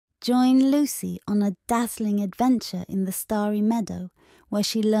Join Lucy on a dazzling adventure in the Starry Meadow, where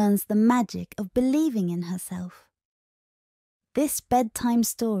she learns the magic of believing in herself. This bedtime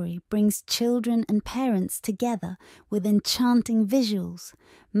story brings children and parents together with enchanting visuals,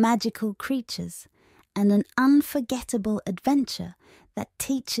 magical creatures, and an unforgettable adventure that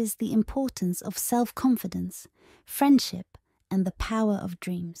teaches the importance of self-confidence, friendship, and the power of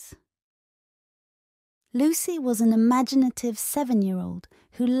dreams. Lucy was an imaginative 7-year-old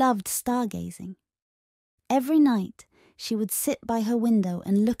who loved stargazing. Every night, she would sit by her window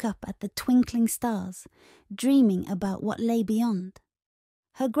and look up at the twinkling stars, dreaming about what lay beyond.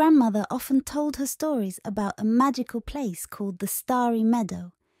 Her grandmother often told her stories about a magical place called the Starry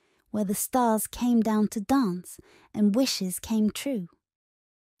Meadow, where the stars came down to dance and wishes came true.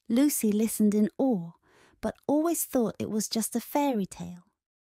 Lucy listened in awe, but always thought it was just a fairy tale,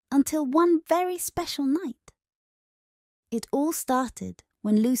 until one very special night. It all started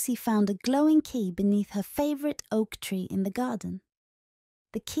when Lucy found a glowing key beneath her favorite oak tree in the garden.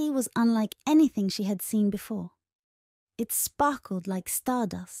 The key was unlike anything she had seen before. It sparkled like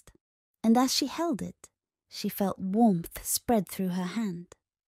stardust, and as she held it, she felt warmth spread through her hand.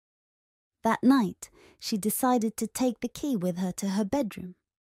 That night, she decided to take the key with her to her bedroom.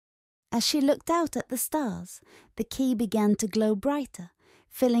 As she looked out at the stars, the key began to glow brighter,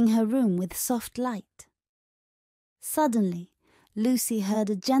 filling her room with soft light. Suddenly, Lucy heard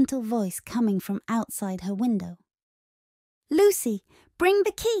a gentle voice coming from outside her window. "Lucy, bring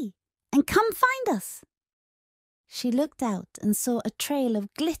the key and come find us." She looked out and saw a trail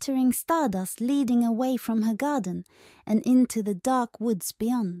of glittering stardust leading away from her garden and into the dark woods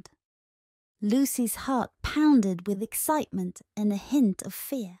beyond. Lucy's heart pounded with excitement and a hint of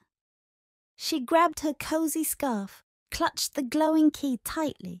fear. She grabbed her cozy scarf, clutched the glowing key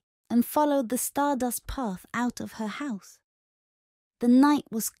tightly, and followed the stardust path out of her house. The night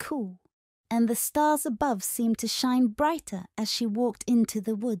was cool, and the stars above seemed to shine brighter as she walked into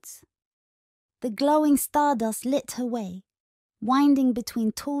the woods. The glowing stardust lit her way, winding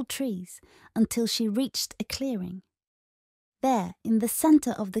between tall trees until she reached a clearing. There, in the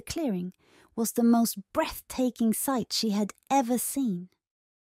center of the clearing, was the most breathtaking sight she had ever seen.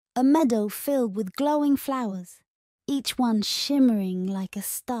 A meadow filled with glowing flowers, each one shimmering like a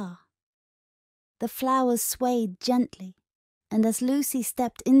star. The flowers swayed gently, and as Lucy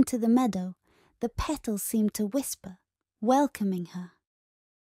stepped into the meadow, the petals seemed to whisper, welcoming her.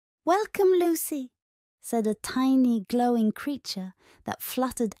 "Welcome, Lucy," said a tiny glowing creature that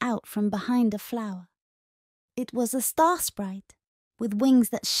fluttered out from behind a flower. It was a Star Sprite, with wings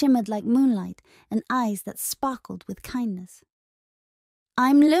that shimmered like moonlight and eyes that sparkled with kindness.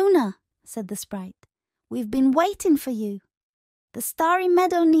 "I'm Luna," said the sprite. "We've been waiting for you. The Starry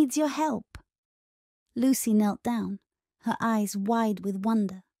Meadow needs your help." Lucy knelt down, her eyes wide with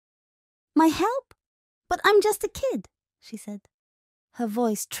wonder. "My help? But I'm just a kid," she said, her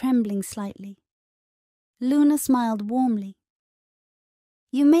voice trembling slightly. Luna smiled warmly.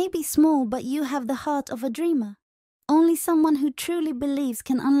 "You may be small, but you have the heart of a dreamer. Only someone who truly believes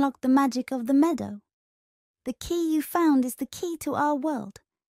can unlock the magic of the meadow. The key you found is the key to our world,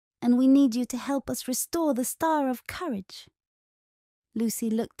 and we need you to help us restore the Star of Courage." Lucy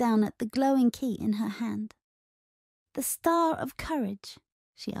looked down at the glowing key in her hand. "The Star of Courage?"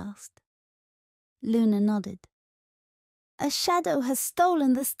 she asked. Luna nodded. "A shadow has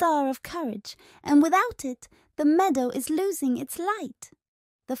stolen the Star of Courage, and without it, the meadow is losing its light.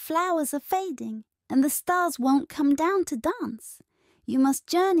 The flowers are fading, and the stars won't come down to dance. You must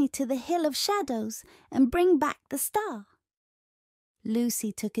journey to the Hill of Shadows and bring back the star."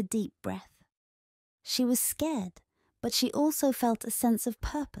 Lucy took a deep breath. She was scared, but she also felt a sense of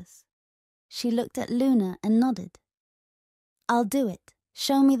purpose. She looked at Luna and nodded. "I'll do it.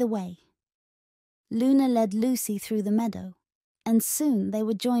 Show me the way." Luna led Lucy through the meadow, and soon they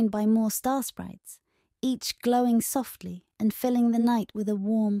were joined by more Star Sprites, each glowing softly and filling the night with a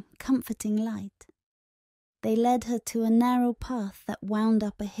warm, comforting light. They led her to a narrow path that wound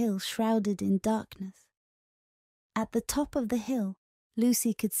up a hill shrouded in darkness. At the top of the hill,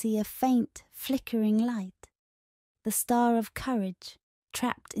 Lucy could see a faint, flickering light, the Star of Courage,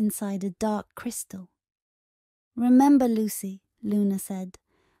 trapped inside a dark crystal. "Remember, Lucy," Luna said,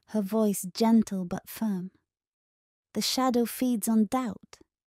 her voice gentle but firm. "The shadow feeds on doubt.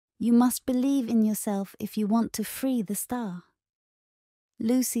 You must believe in yourself if you want to free the star."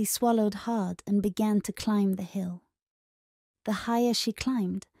 Lucy swallowed hard and began to climb the hill. The higher she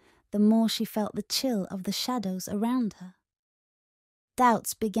climbed, the more she felt the chill of the shadows around her.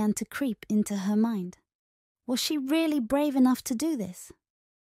 Doubts began to creep into her mind. Was she really brave enough to do this?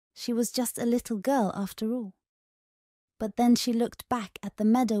 She was just a little girl after all. But then she looked back at the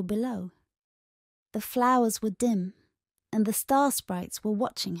meadow below. The flowers were dim, and the Star Sprites were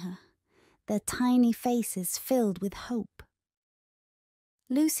watching her, their tiny faces filled with hope.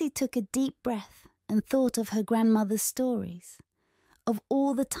 Lucy took a deep breath and thought of her grandmother's stories, of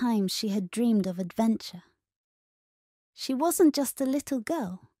all the times she had dreamed of adventure. She wasn't just a little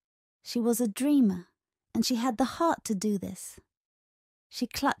girl. She was a dreamer, and she had the heart to do this. She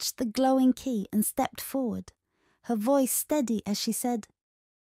clutched the glowing key and stepped forward, her voice steady as she said,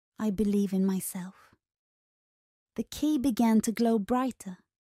 "I believe in myself." The key began to glow brighter,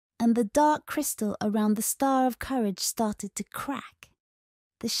 and the dark crystal around the Star of Courage started to crack.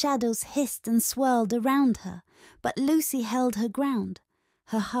 The shadows hissed and swirled around her, but Lucy held her ground,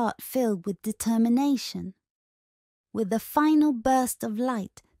 her heart filled with determination. With a final burst of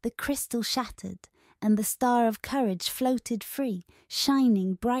light, the crystal shattered, and the Star of Courage floated free,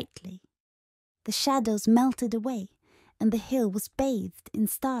 shining brightly. The shadows melted away, and the hill was bathed in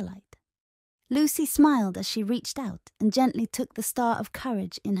starlight. Lucy smiled as she reached out and gently took the Star of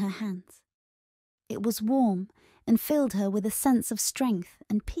Courage in her hands. It was warm and filled her with a sense of strength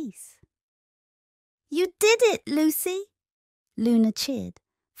and peace. "You did it, Lucy!" Luna cheered,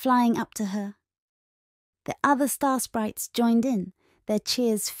 flying up to her. The other Star Sprites joined in, their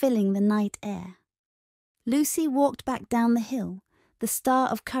cheers filling the night air. Lucy walked back down the hill, the Star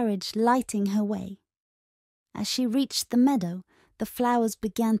of Courage lighting her way. As she reached the meadow, the flowers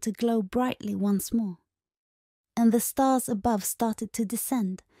began to glow brightly once more, and the stars above started to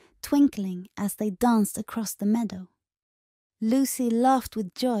descend, twinkling as they danced across the meadow. Lucy laughed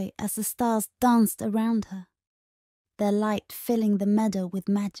with joy as the stars danced around her, their light filling the meadow with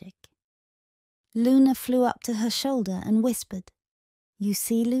magic. Luna flew up to her shoulder and whispered, "You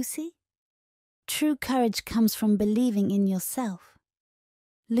see, Lucy? True courage comes from believing in yourself."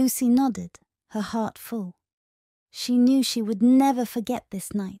 Lucy nodded, her heart full. She knew she would never forget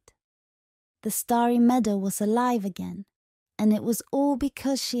this night. The starry meadow was alive again, and it was all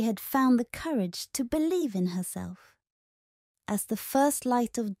because she had found the courage to believe in herself. As the first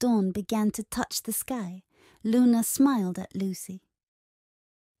light of dawn began to touch the sky, Luna smiled at Lucy.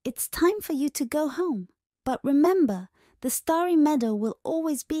 "It's time for you to go home, but remember, the starry meadow will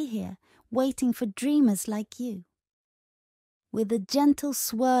always be here, waiting for dreamers like you." With a gentle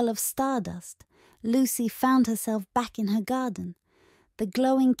swirl of stardust, Lucy found herself back in her garden, the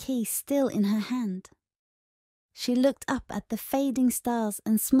glowing key still in her hand. She looked up at the fading stars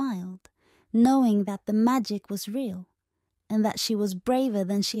and smiled, knowing that the magic was real, and that she was braver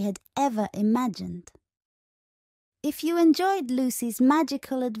than she had ever imagined. If you enjoyed Lucy's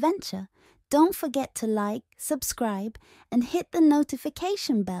magical adventure, don't forget to like, subscribe, and hit the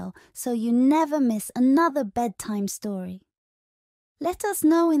notification bell so you never miss another bedtime story. Let us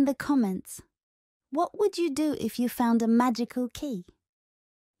know in the comments, what would you do if you found a magical key?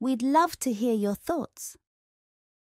 We'd love to hear your thoughts.